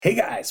Hey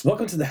guys,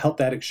 welcome to the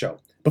Health Addict Show.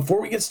 Before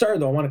we get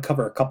started, though, I want to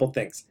cover a couple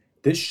things.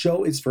 This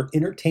show is for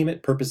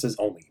entertainment purposes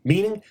only,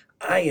 meaning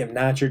I am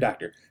not your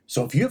doctor.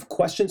 So if you have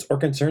questions or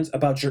concerns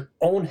about your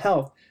own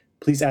health,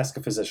 please ask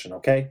a physician,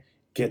 okay?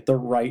 Get the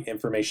right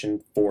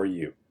information for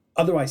you.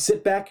 Otherwise,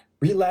 sit back,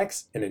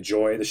 relax, and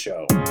enjoy the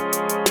show.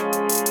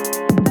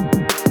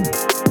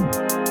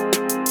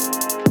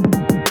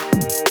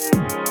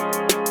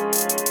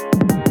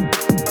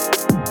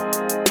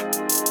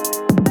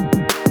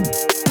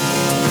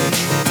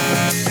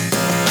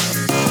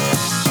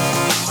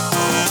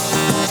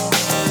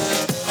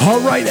 All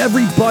right,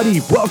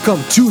 everybody,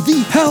 welcome to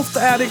the Health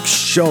Addict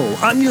Show.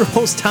 I'm your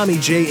host, Tommy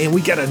J, and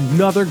we got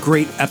another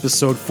great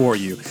episode for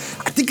you.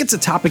 I think it's a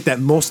topic that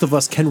most of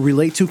us can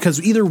relate to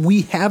because either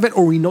we have it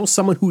or we know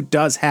someone who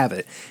does have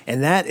it,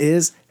 and that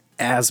is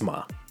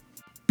asthma.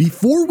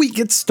 Before we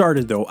get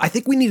started, though, I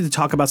think we need to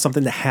talk about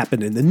something that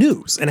happened in the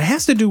news, and it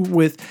has to do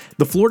with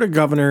the Florida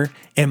governor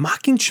and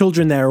mocking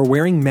children that are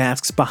wearing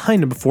masks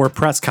behind him before a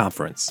press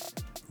conference.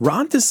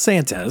 Ron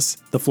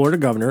DeSantis, the Florida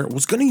governor,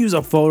 was going to use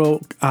a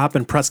photo op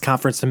and press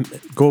conference to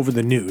go over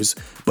the news,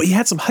 but he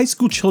had some high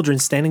school children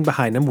standing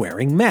behind him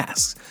wearing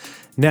masks.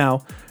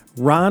 Now,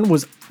 Ron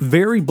was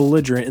very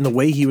belligerent in the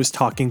way he was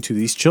talking to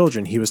these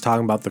children. He was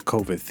talking about the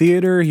COVID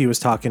theater. He was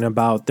talking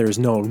about there's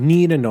no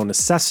need and no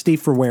necessity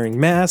for wearing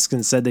masks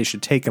and said they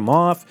should take them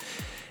off.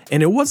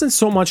 And it wasn't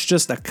so much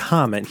just a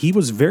comment. He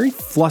was very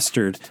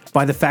flustered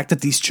by the fact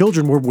that these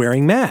children were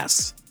wearing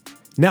masks.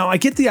 Now, I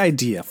get the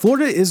idea.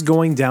 Florida is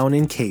going down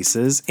in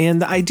cases, and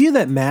the idea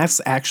that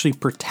masks actually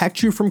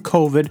protect you from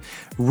COVID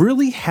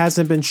really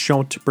hasn't been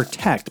shown to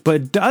protect, but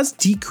it does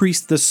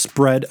decrease the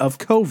spread of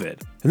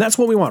COVID. And that's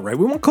what we want, right?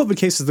 We want COVID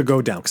cases to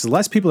go down because the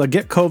less people that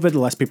get COVID, the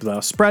less people that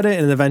will spread it,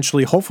 and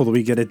eventually, hopefully,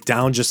 we get it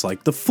down just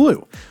like the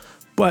flu.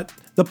 But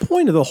the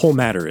point of the whole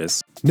matter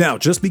is, now,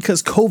 just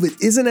because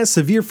COVID isn't as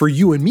severe for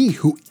you and me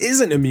who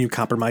isn't immune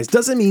compromised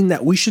doesn't mean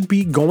that we should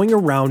be going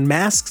around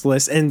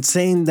maskless and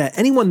saying that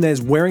anyone that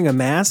is wearing a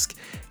mask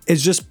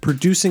is just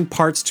producing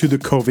parts to the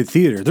COVID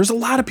theater. There's a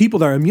lot of people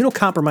that are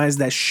immunocompromised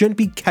that shouldn't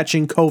be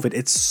catching COVID.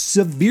 It's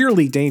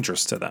severely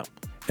dangerous to them.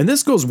 And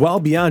this goes well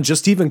beyond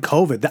just even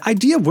COVID. The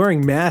idea of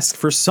wearing masks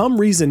for some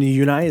reason in the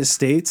United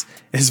States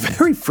is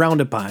very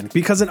frowned upon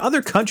because in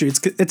other countries,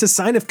 it's a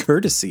sign of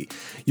courtesy.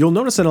 You'll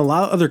notice in a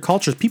lot of other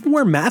cultures, people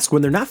wear masks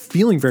when they're not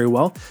feeling very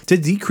well to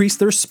decrease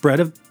their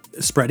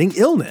spreading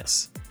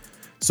illness.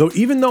 So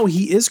even though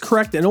he is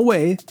correct in a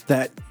way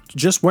that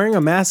just wearing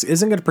a mask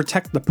isn't going to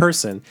protect the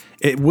person,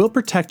 it will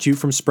protect you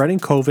from spreading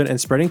COVID and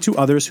spreading to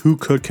others who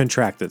could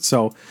contract it.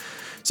 So,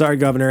 sorry,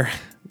 Governor.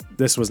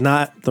 This was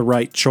not the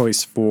right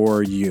choice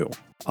for you.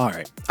 All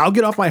right, I'll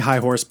get off my high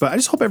horse, but I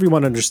just hope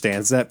everyone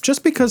understands that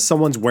just because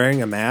someone's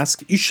wearing a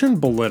mask, you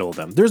shouldn't belittle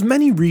them. There's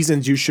many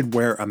reasons you should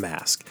wear a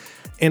mask.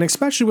 And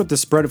especially with the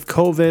spread of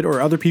COVID or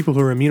other people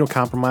who are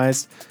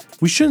immunocompromised,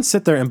 we shouldn't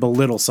sit there and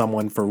belittle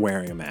someone for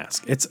wearing a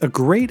mask. It's a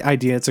great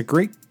idea. It's a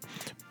great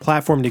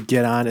platform to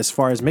get on as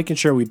far as making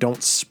sure we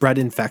don't spread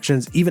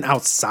infections even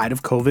outside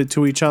of COVID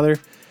to each other.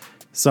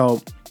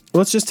 So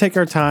let's just take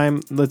our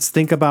time. Let's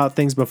think about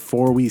things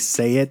before we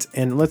say it,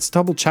 and let's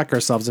double check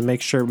ourselves and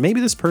make sure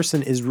maybe this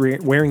person is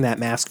wearing that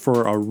mask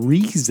for a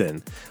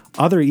reason,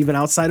 other even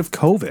outside of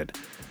COVID.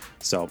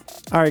 So,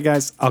 all right,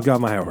 guys, I'll go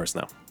on my high horse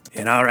now.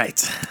 And all right,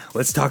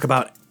 let's talk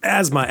about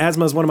asthma.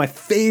 Asthma is one of my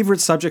favorite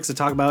subjects to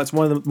talk about. It's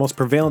one of the most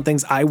prevalent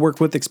things I work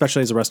with,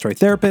 especially as a respiratory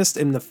therapist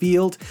in the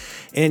field.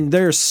 And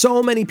there's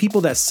so many people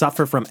that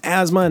suffer from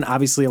asthma, and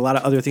obviously a lot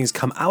of other things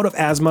come out of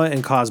asthma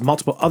and cause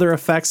multiple other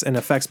effects and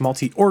affects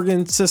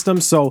multi-organ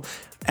systems. So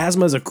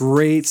asthma is a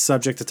great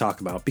subject to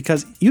talk about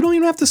because you don't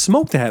even have to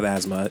smoke to have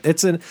asthma.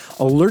 It's an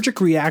allergic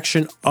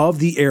reaction of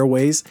the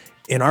airways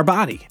in our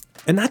body.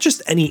 And not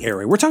just any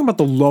airway. We're talking about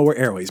the lower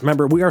airways.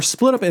 Remember, we are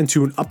split up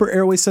into an upper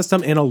airway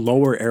system and a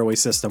lower airway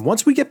system.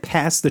 Once we get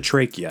past the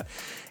trachea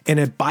and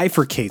it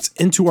bifurcates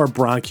into our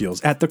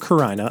bronchioles at the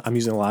carina, I'm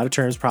using a lot of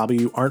terms probably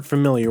you aren't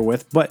familiar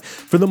with, but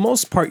for the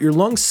most part, your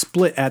lungs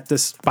split at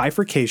this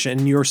bifurcation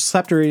and you're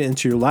separated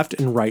into your left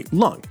and right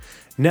lung.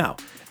 Now,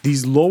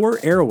 these lower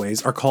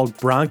airways are called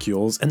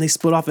bronchioles and they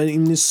split off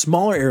into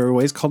smaller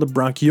airways called the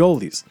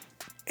bronchioles.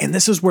 And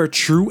this is where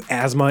true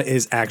asthma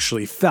is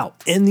actually felt,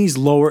 in these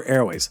lower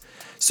airways.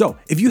 So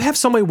if you have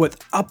somebody with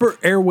upper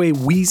airway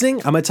wheezing,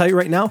 I'm going to tell you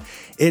right now,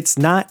 it's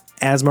not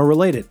asthma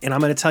related. And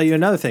I'm going to tell you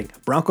another thing,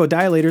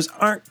 bronchodilators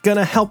aren't going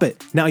to help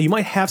it. Now, you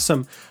might have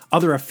some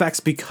other effects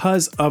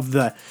because of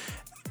the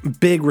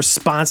big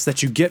response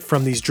that you get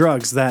from these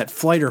drugs, that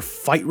flight or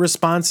fight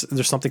response.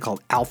 There's something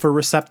called alpha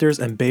receptors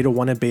and beta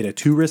 1 and beta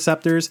 2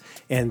 receptors.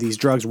 And these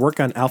drugs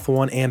work on alpha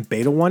 1 and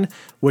beta 1,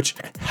 which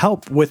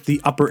help with the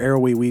upper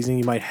airway wheezing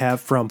you might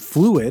have from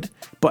fluid.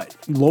 But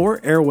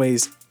lower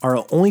airways are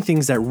the only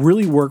things that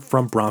really work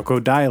from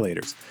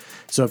bronchodilators.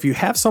 So if you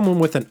have someone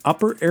with an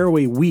upper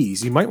airway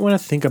wheeze, you might want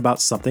to think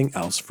about something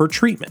else for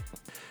treatment.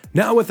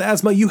 Now with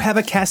asthma, you have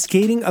a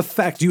cascading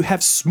effect. You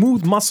have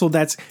smooth muscle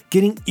that's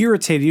getting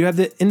irritated. You have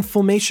the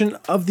inflammation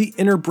of the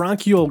inner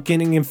bronchiole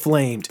getting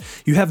inflamed.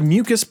 You have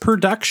mucus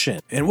production.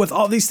 And with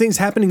all these things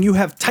happening, you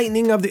have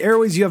tightening of the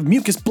airways, you have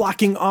mucus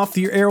blocking off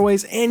your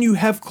airways, and you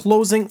have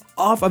closing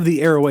off of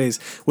the airways,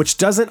 which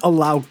doesn't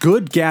allow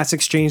good gas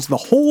exchange, the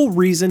whole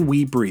reason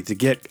we breathe, to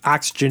get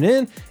oxygen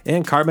in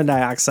and carbon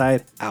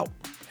dioxide out.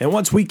 And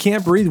once we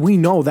can't breathe, we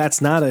know that's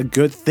not a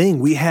good thing.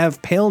 We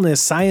have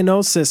paleness,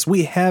 cyanosis,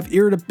 we have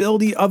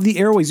irritability of the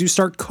airways. You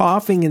start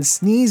coughing and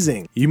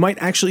sneezing. You might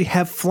actually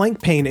have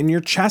flank pain in your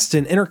chest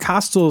and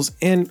intercostals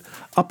and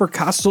upper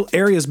costal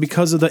areas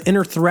because of the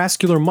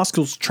interthoracic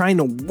muscles trying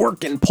to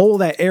work and pull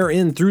that air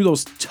in through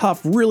those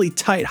tough, really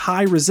tight,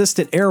 high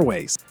resistant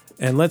airways.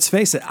 And let's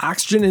face it,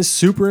 oxygen is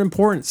super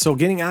important. So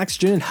getting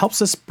oxygen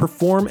helps us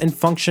perform and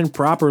function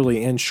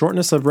properly. And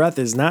shortness of breath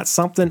is not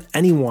something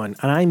anyone,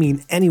 and I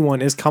mean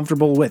anyone, is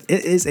comfortable with.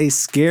 It is a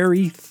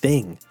scary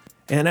thing.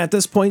 And at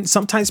this point,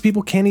 sometimes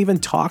people can't even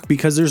talk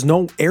because there's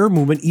no air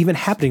movement even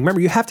happening. Remember,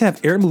 you have to have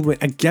air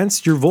movement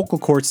against your vocal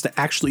cords to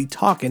actually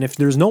talk. And if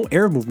there's no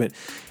air movement,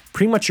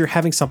 pretty much you're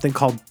having something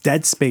called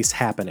dead space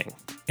happening.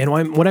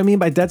 And what I mean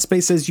by dead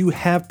space is you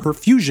have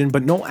perfusion,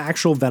 but no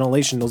actual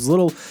ventilation. Those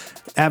little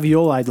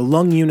alveoli, the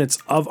lung units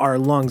of our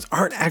lungs,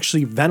 aren't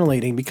actually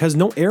ventilating because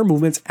no air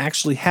movement's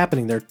actually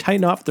happening. They're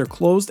tight off, they're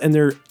closed, and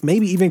they're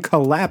maybe even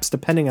collapsed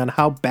depending on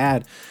how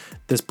bad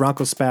this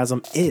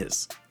bronchospasm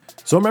is.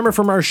 So remember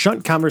from our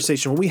shunt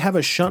conversation, when we have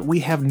a shunt, we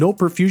have no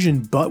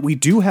perfusion, but we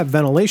do have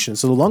ventilation.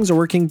 So the lungs are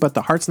working, but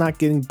the heart's not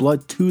getting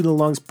blood to the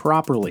lungs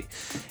properly.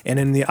 And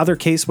in the other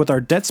case, with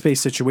our dead space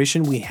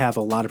situation, we have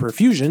a lot of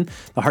perfusion.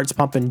 The heart's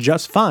pumping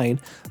just fine,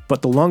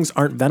 but the lungs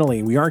aren't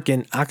ventilating. We aren't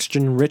getting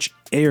oxygen-rich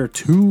air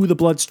to the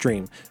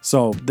bloodstream.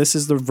 So this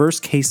is the reverse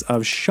case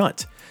of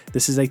shunt.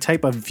 This is a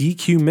type of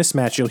VQ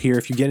mismatch you'll hear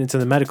if you get into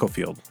the medical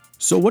field.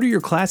 So what are your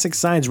classic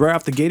signs right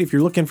off the gate? If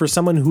you're looking for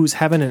someone who's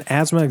having an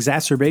asthma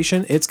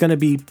exacerbation, it's going to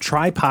be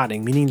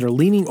tripoding, meaning they're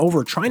leaning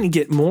over, trying to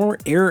get more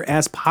air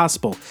as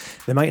possible.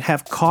 They might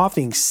have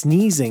coughing,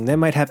 sneezing. They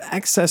might have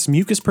excess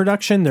mucus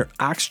production. Their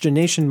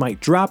oxygenation might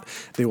drop.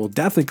 They will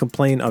definitely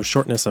complain of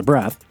shortness of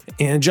breath.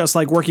 And just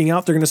like working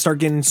out, they're going to start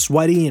getting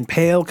sweaty and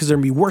pale because they're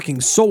going to be working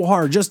so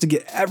hard just to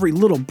get every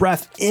little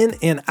breath in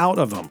and out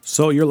of them.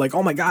 So you're like,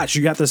 oh my gosh,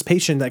 you got this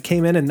patient that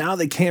came in and now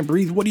they can't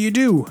breathe. What do you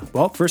do?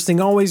 Well, first thing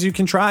always you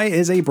can try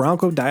is a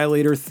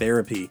bronchodilator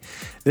therapy.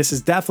 This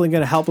is definitely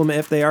going to help them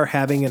if they are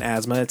having an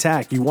asthma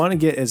attack. You want to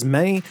get as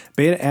many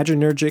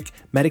beta-adrenergic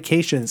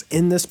medications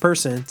in this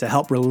person to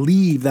help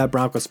relieve that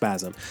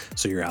bronchospasm.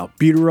 So your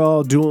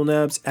albuterol, dual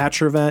nebs,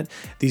 Atrovent,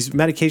 these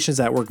medications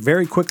that work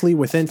very quickly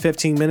within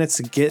 15 minutes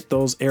to get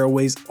those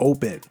airways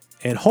open.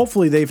 And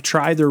hopefully they've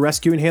tried their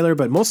rescue inhaler,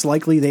 but most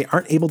likely they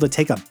aren't able to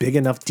take a big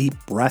enough deep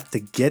breath to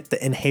get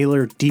the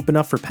inhaler deep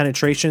enough for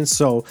penetration.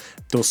 So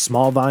those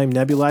small volume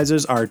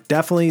nebulizers are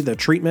definitely the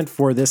treatment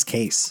for this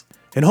case.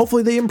 And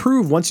hopefully they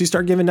improve. Once you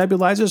start giving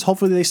nebulizers,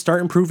 hopefully they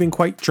start improving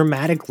quite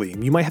dramatically.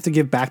 You might have to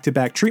give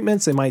back-to-back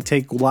treatments. It might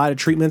take a lot of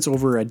treatments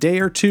over a day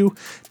or two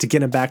to get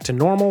them back to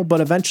normal,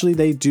 but eventually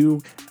they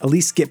do at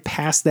least get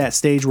past that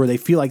stage where they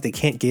feel like they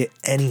can't get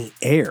any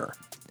air.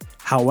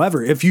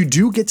 However, if you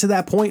do get to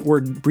that point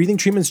where breathing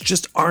treatments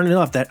just aren't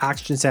enough, that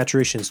oxygen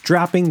saturation is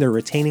dropping, they're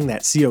retaining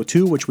that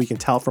CO2, which we can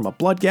tell from a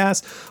blood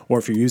gas, or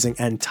if you're using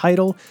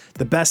end-tidal,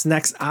 the best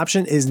next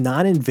option is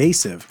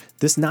non-invasive.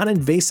 This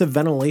non-invasive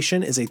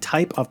ventilation is a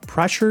type of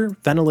pressure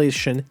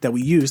ventilation that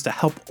we use to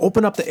help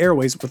open up the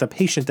airways with a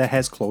patient that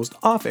has closed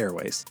off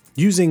airways.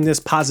 Using this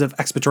positive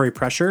expiratory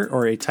pressure,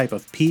 or a type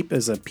of PEEP,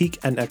 is a peak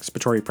and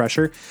expiratory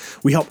pressure,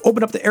 we help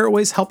open up the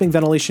airways, helping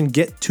ventilation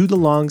get to the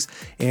lungs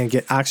and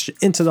get oxygen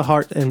into the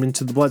heart and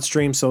into the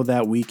bloodstream so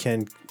that we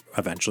can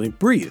eventually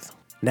breathe.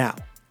 Now,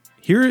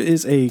 here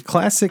is a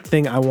classic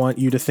thing I want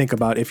you to think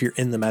about if you're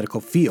in the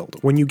medical field.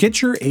 When you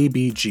get your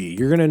ABG,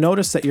 you're going to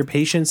notice that your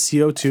patient's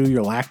CO2,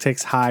 your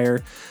lactate's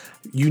higher.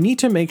 You need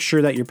to make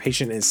sure that your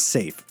patient is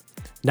safe.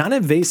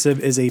 Non-invasive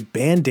is a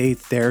band-aid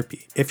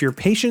therapy. If your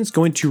patient's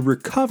going to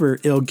recover,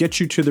 it'll get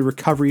you to the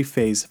recovery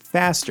phase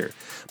faster.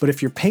 But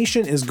if your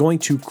patient is going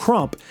to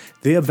crump,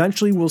 they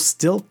eventually will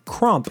still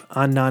crump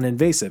on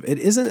non-invasive. It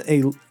isn't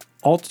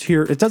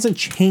it doesn't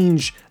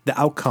change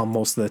the outcome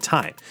most of the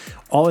time.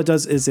 All it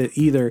does is it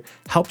either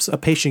helps a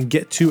patient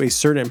get to a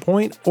certain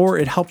point, or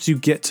it helps you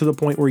get to the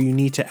point where you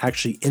need to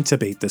actually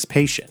intubate this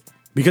patient.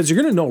 Because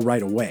you're going to know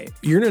right away.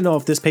 You're going to know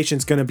if this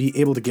patient's going to be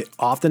able to get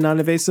off the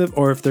non-invasive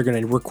or if they're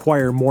going to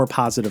require more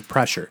positive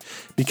pressure.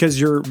 Because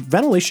your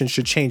ventilation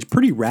should change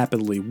pretty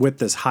rapidly with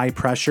this high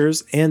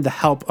pressures and the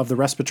help of the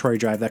respiratory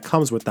drive that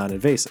comes with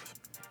non-invasive.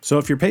 So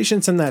if your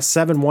patient's in that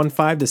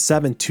 715 to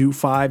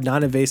 725,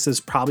 non-invasive is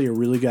probably a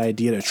really good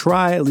idea to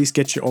try, at least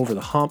get you over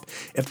the hump.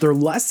 If they're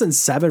less than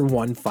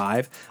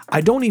 715,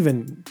 I don't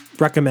even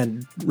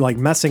recommend like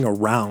messing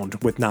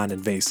around with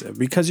non-invasive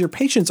because your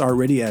patient's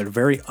already at a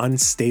very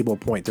unstable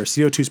point. Their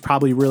CO2 is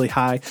probably really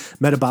high.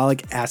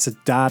 Metabolic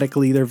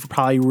acidotically, they're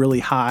probably really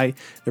high.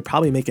 They're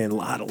probably making a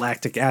lot of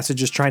lactic acid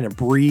just trying to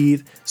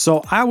breathe.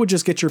 So I would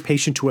just get your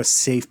patient to a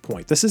safe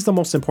point. This is the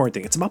most important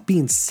thing. It's about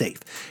being safe.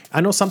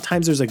 I know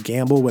sometimes there's a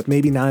gamble with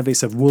maybe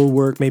non-invasive will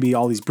work, maybe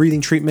all these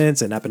breathing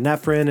treatments and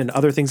epinephrine and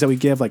other things that we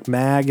give like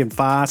MAG and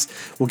FOS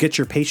will get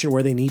your patient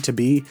where they need to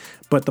be.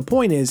 But the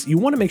point is you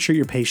want to make sure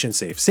your patient's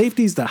safe.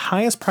 Safety is the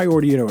highest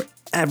priority to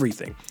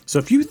everything. So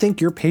if you think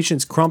your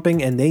patient's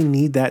crumping and they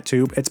need that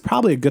tube, it's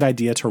probably a good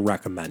idea to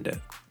recommend it.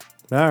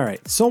 All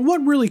right, so what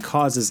really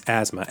causes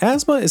asthma?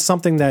 Asthma is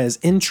something that is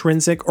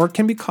intrinsic or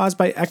can be caused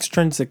by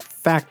extrinsic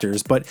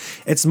factors, but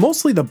it's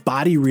mostly the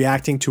body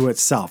reacting to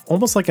itself,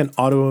 almost like an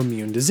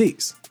autoimmune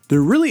disease.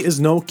 There really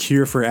is no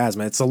cure for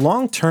asthma. It's a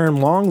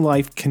long-term,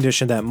 long-life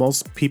condition that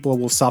most people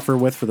will suffer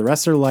with for the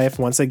rest of their life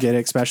once they get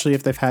it, especially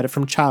if they've had it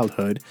from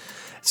childhood.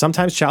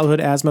 Sometimes childhood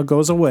asthma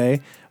goes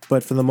away,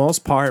 but for the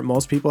most part,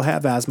 most people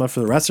have asthma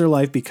for the rest of their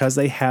life because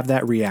they have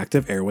that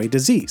reactive airway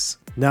disease.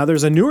 Now,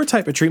 there's a newer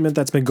type of treatment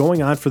that's been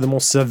going on for the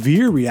most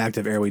severe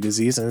reactive airway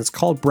disease, and it's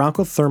called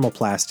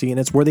bronchothermoplasty, and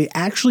it's where they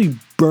actually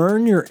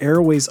burn your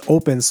airways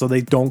open so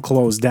they don't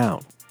close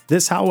down.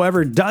 This,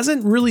 however,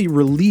 doesn't really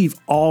relieve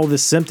all the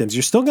symptoms.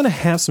 You're still going to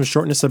have some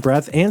shortness of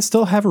breath and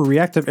still have a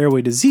reactive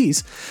airway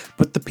disease,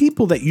 but the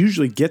people that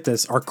usually get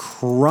this are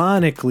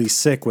chronically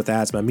sick with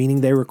asthma,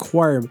 meaning they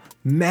require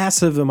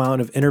massive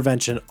amount of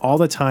intervention all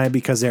the time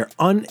because they're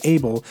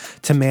unable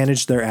to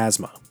manage their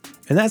asthma.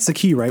 And that's the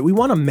key, right? We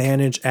want to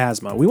manage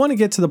asthma. We want to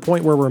get to the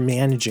point where we're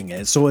managing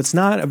it, so it's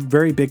not a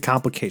very big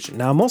complication.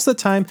 Now, most of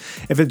the time,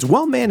 if it's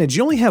well managed,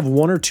 you only have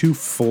 1 or 2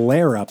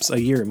 flare-ups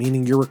a year,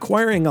 meaning you're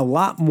requiring a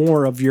lot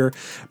more of your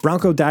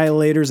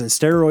bronchodilators and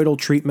steroidal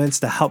treatments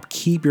to help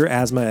keep your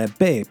asthma at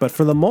bay. But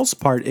for the most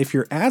part, if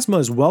your asthma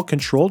is well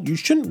controlled, you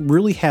shouldn't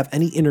really have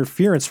any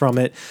interference from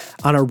it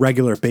on a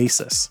regular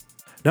basis.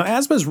 Now,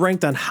 asthma is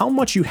ranked on how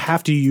much you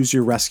have to use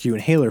your rescue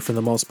inhaler for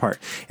the most part,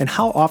 and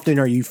how often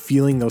are you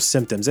feeling those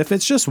symptoms. If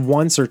it's just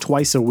once or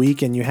twice a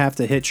week and you have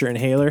to hit your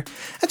inhaler,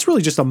 that's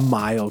really just a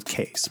mild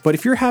case. But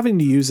if you're having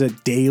to use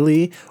it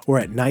daily or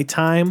at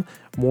nighttime,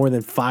 more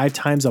than 5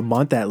 times a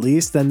month at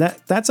least, then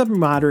that's a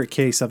moderate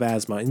case of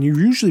asthma. And you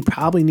usually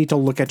probably need to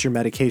look at your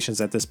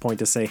medications at this point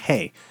to say,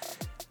 hey,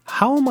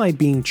 how am I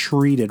being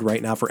treated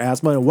right now for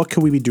asthma and what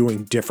could we be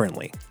doing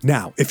differently?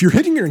 Now, if you're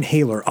hitting your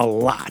inhaler a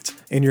lot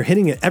and you're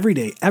hitting it every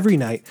day, every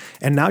night,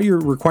 and now you're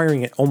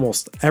requiring it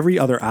almost every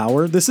other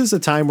hour, this is a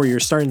time where you're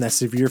starting that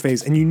severe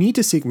phase and you need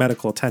to seek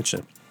medical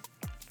attention.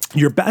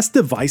 Your best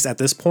device at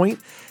this point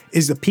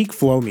is the peak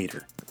flow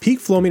meter. Peak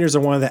flow meters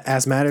are one of the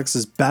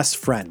asthmatics' best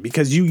friend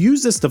because you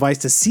use this device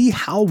to see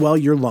how well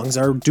your lungs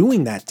are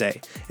doing that day.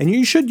 And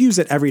you should use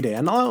it every day.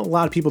 I know a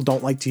lot of people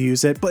don't like to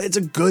use it, but it's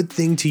a good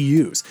thing to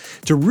use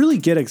to really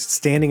get a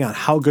standing on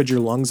how good your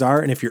lungs are.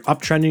 And if you're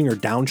uptrending or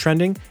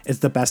downtrending, it's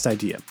the best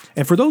idea.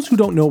 And for those who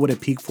don't know what a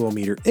peak flow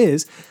meter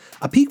is,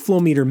 a peak flow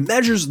meter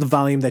measures the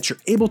volume that you're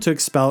able to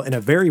expel in a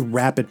very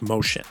rapid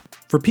motion.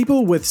 For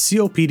people with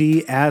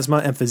COPD,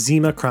 asthma,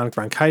 emphysema, chronic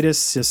bronchitis,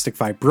 cystic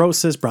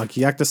fibrosis,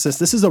 bronchiectasis,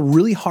 this is a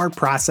really hard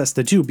process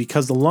to do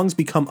because the lungs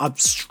become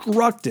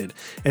obstructed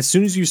as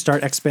soon as you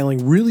start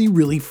exhaling really,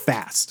 really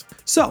fast.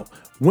 So,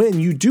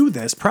 when you do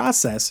this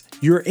process,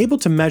 you're able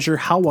to measure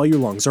how well your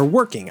lungs are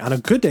working. On a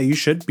good day, you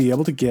should be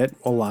able to get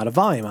a lot of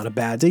volume. On a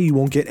bad day, you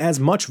won't get as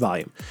much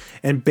volume.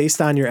 And based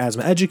on your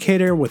asthma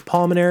educator with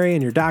pulmonary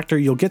and your doctor,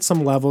 you'll get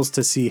some levels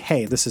to see,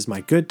 hey, this is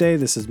my good day,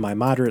 this is my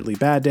moderately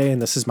bad day, and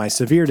this is my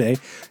severe day.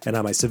 And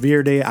on my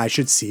severe day, I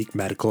should seek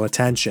medical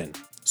attention.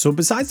 So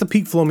besides the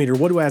peak flow meter,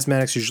 what do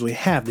asthmatics usually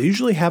have? They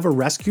usually have a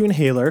rescue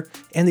inhaler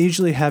and they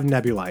usually have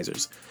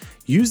nebulizers.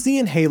 Use the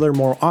inhaler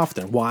more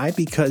often. Why?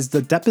 Because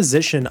the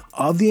deposition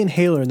of the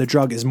inhaler in the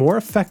drug is more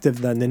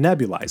effective than the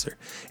nebulizer.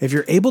 If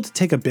you're able to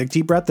take a big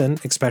deep breath in,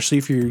 especially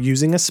if you're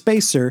using a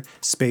spacer,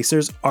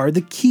 spacers are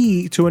the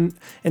key to an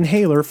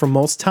inhaler for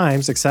most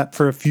times, except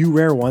for a few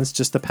rare ones,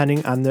 just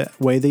depending on the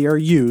way they are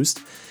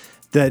used.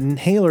 The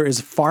inhaler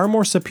is far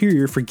more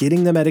superior for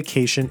getting the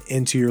medication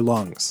into your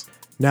lungs.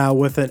 Now,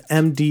 with an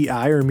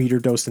MDI or meter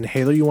dose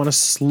inhaler, you want a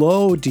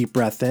slow deep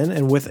breath in,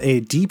 and with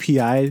a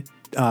DPI,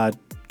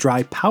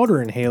 dry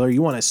powder inhaler,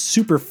 you want a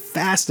super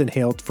fast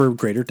inhale for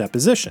greater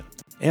deposition.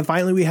 And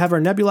finally, we have our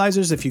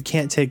nebulizers. If you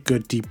can't take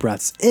good deep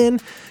breaths in,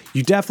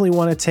 you definitely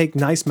want to take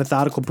nice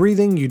methodical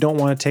breathing. You don't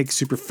want to take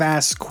super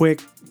fast,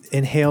 quick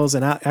inhales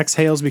and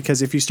exhales,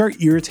 because if you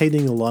start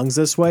irritating the lungs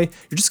this way,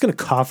 you're just going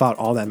to cough out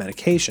all that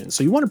medication.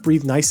 So you want to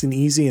breathe nice and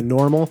easy and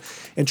normal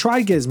and try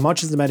to get as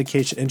much of the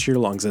medication into your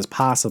lungs as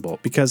possible,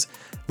 because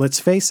let's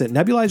face it,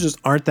 nebulizers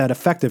aren't that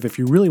effective if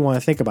you really want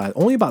to think about it.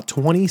 Only about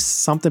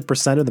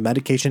 20-something% of the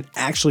medication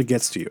actually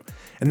gets to you.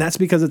 And that's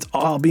because it's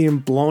all being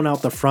blown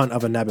out the front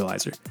of a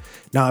nebulizer.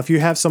 Now, if you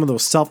have some of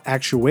those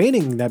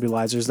self-actuating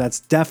nebulizers,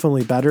 that's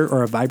definitely better,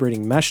 or a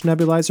vibrating mesh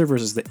nebulizer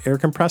versus the air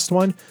compressed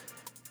one.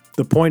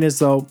 The point is,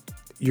 though,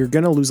 you're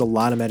going to lose a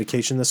lot of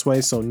medication this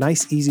way, so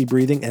nice, easy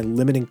breathing and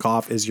limiting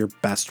cough is your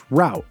best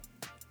route.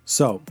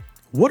 So,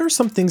 What are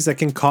some things that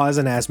can cause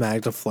an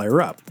asthmatic to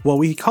flare up? Well,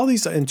 we call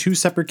these in two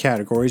separate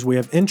categories. We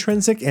have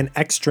intrinsic and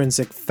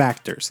extrinsic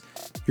factors.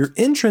 Your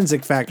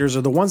intrinsic factors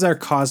are the ones that are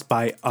caused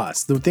by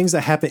us, the things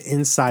that happen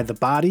inside the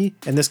body,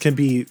 and this can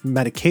be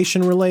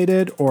medication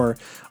related or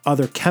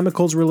other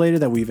chemicals related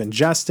that we've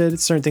ingested.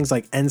 Certain things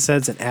like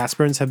NSAIDs and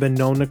aspirins have been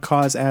known to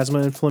cause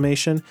asthma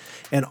inflammation,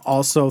 and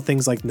also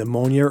things like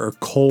pneumonia or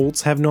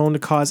colds have known to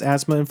cause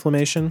asthma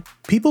inflammation.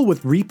 People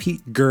with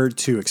repeat GERD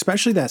too,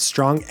 especially that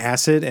strong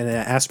acid and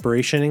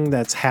aspirationing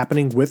that's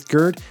happening with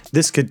GERD,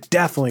 this could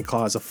definitely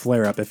cause a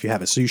flare up if you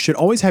have it. So you should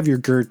always have your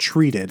GERD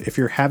treated if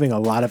you're having a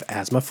lot of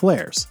asthma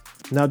flares.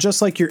 Now,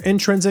 just like your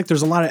intrinsic,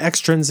 there's a lot of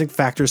extrinsic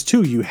factors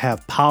too. You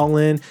have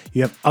pollen,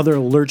 you have other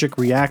allergic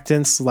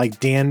reactants like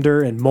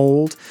dander and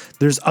mold.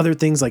 There's other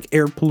things like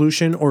air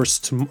pollution or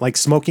like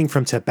smoking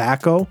from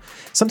tobacco.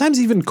 Sometimes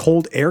even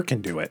cold air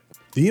can do it.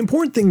 The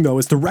important thing though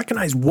is to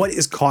recognize what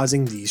is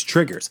causing these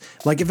triggers.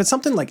 Like if it's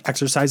something like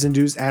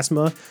exercise-induced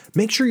asthma,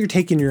 make sure you're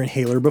taking your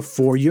inhaler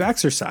before you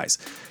exercise.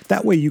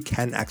 That way you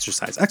can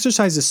exercise.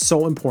 Exercise is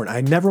so important.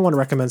 I never want to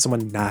recommend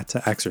someone not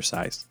to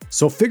exercise.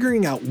 So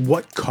figuring out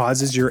what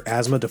causes your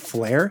asthma to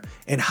flare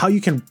and how you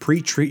can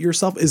pre-treat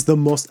yourself is the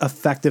most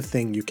effective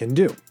thing you can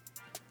do.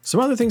 Some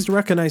other things to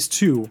recognize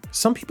too,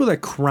 some people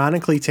that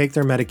chronically take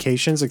their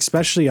medications,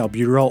 especially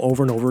albuterol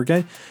over and over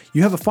again,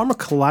 you have a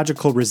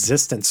pharmacological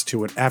resistance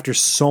to it after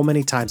so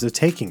many times of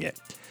taking it.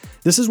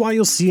 This is why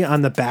you'll see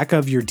on the back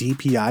of your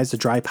DPIs, the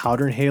dry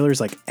powder inhalers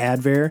like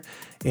Advair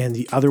and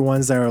the other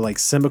ones that are like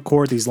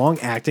Symbicort, these long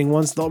acting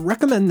ones, they'll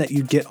recommend that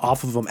you get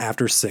off of them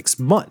after 6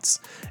 months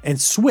and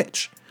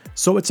switch.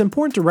 So it's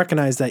important to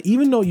recognize that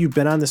even though you've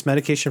been on this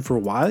medication for a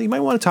while, you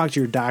might want to talk to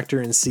your doctor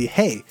and see,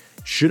 hey,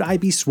 should I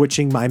be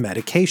switching my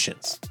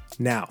medications?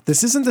 Now,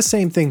 this isn't the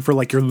same thing for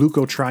like your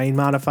leukotriene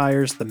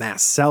modifiers, the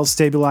mast cell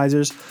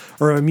stabilizers,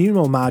 or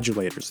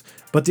immunomodulators,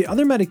 but the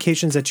other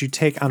medications that you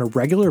take on a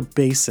regular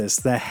basis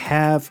that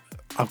have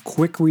a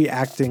quick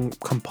reacting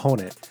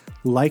component,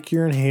 like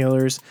your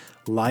inhalers,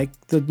 like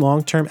the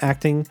long-term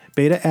acting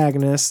beta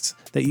agonists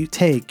that you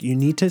take, you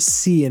need to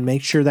see and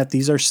make sure that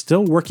these are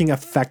still working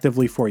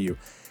effectively for you.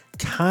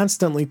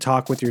 Constantly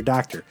talk with your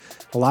doctor.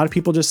 A lot of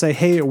people just say,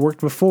 hey, it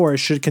worked before, it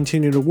should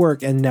continue to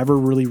work, and never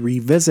really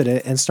revisit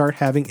it and start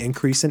having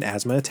increase in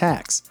asthma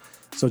attacks.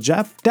 So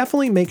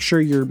definitely make sure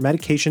your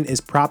medication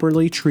is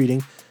properly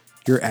treating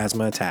your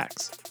asthma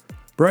attacks.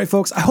 All right,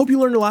 folks, I hope you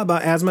learned a lot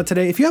about asthma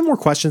today. If you have more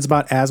questions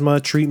about asthma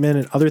treatment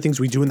and other things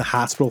we do in the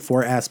hospital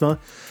for asthma,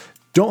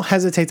 don't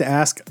hesitate to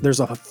ask. There's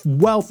a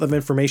wealth of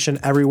information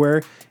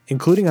everywhere,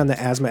 including on the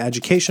Asthma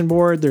Education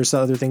Board. There's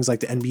other things like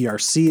the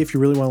NBRC if you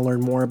really want to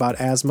learn more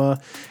about asthma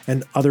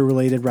and other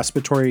related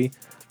respiratory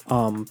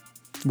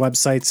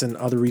websites and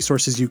other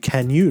resources you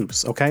can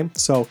use, okay?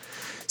 So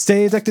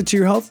stay addicted to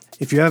your health.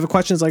 If you have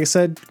questions, like I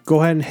said,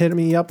 go ahead and hit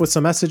me up with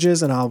some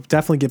messages and I'll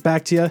definitely get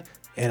back to you.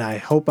 And I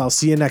hope I'll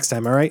see you next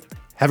time, all right?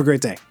 Have a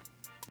great day.